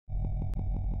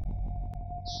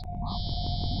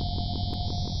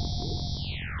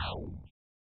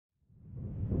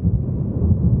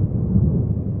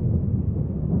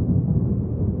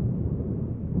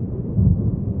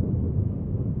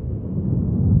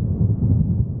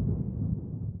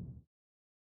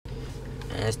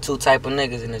There's two type of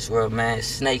niggas in this world, man. It's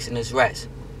snakes and it's rats.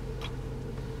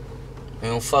 We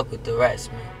don't fuck with the rats,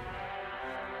 man.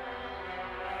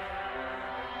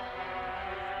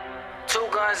 Two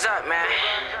guns up, man.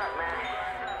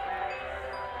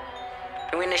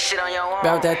 Doing this shit on your own.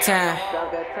 About that time.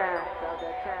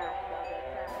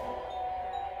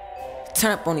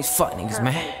 Turn up on these fuck niggas,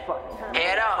 man.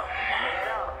 Head up.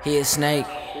 He a snake.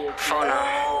 Phone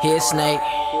up. He a snake.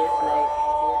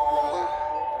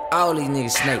 All these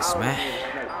niggas snakes, man.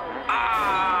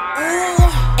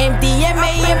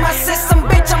 MDMA in my system,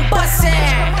 bitch, I'm bustin'.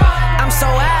 I'm so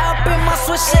high up in my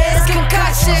switch, it's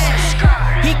concussion.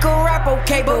 He can rap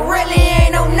okay, but really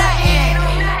ain't no nothing.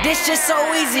 This shit so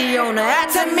easy on the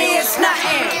eye, to me it's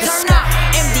nothing.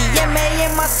 MDMA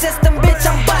in my system, bitch,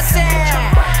 I'm bustin'.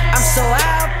 I'm so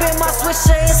high up in my switch,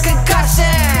 it's concussion.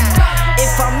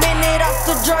 If I'm in it off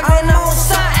the drug, then I'm on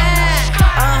something.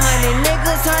 100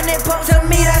 niggas, 100 pokes, to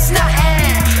me that's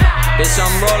nothing. Bitch,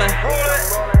 I'm rolling.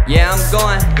 Yeah, I'm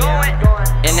going.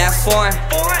 In that foreign.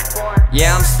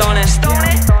 Yeah, I'm stoning.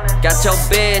 Got your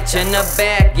bitch in the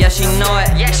back. Yeah, she know it.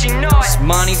 It's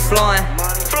money flowing.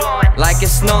 Like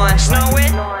it's snowing.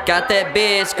 Got that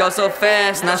bitch go so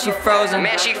fast. Now she frozen.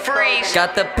 Man, she freeze.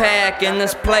 Got the pack in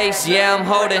this place. Yeah, I'm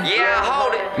holding. Yeah,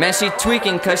 hold it. Man, she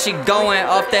tweaking cause she going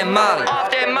off that molly. Off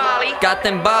that molly. Got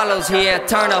them bottles here.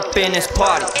 Turn up in this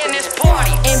party. In this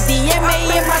party. MDMA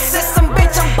in my system,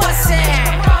 bitch, I'm bustin'.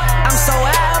 I'm so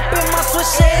high up in my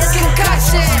switch, it's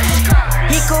concussion.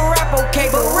 He can rap okay,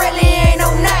 but really ain't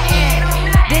no nothing.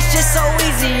 This shit so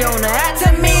easy on the eye, to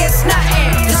me it's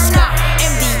nothing.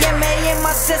 MDMA in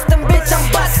my system, bitch, I'm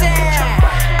bustin'.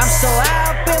 I'm so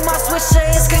high up in my switch,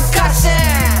 it's concussion.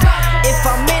 If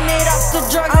I'm in it off the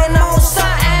drug, then I'm on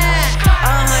something.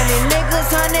 100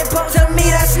 niggas, 100 pokes, to me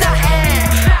that's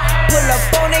nothing. Pull up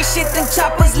on they shit, them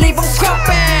choppers leave them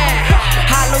crumpin'.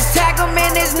 Hollows tag them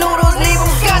in his noodles, leave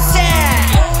them gussin'.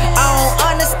 I don't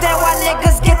understand why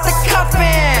niggas get the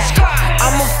cuffin'.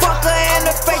 I'ma fuck her in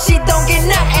the face, she don't get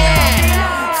nothing.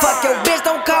 Fuck your bitch,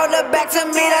 don't call her back, to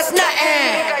me that's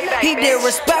nothing. He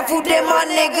disrespectful, then my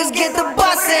niggas get the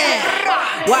bussin'.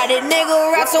 Why did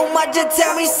nigga rap so much, just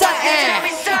tell me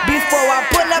something. Before I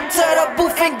pull up to the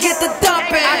booth and get the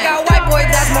dumpin'. I got white boy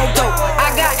that's more dope,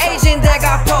 I got Asian that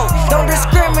got poke. Don't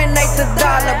discriminate the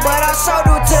dollar, but I showed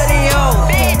you to the hoe.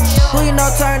 Who you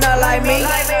know turn up like me?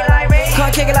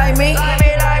 Come kick it like me.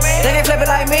 They can flip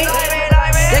it like me.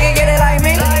 They can get it like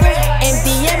me.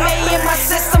 MDMA in my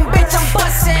system, bitch, I'm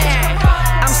bustin'.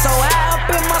 I'm so high up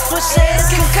in my switch,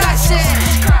 it's concussion.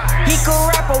 He can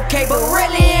rap okay, but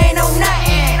really ain't no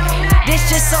nothing. This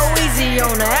shit so easy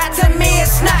on the eye, to me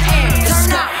it's nothing.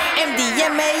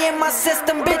 MDMA in my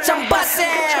system, bitch, I'm bustin'.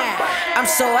 I'm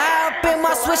so high up in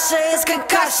my switch, it's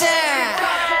concussion.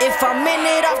 If I'm in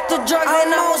it off the drug,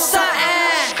 then I'm on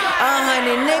something.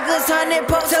 100 niggas, 100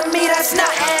 pokes, to me that's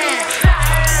nothing.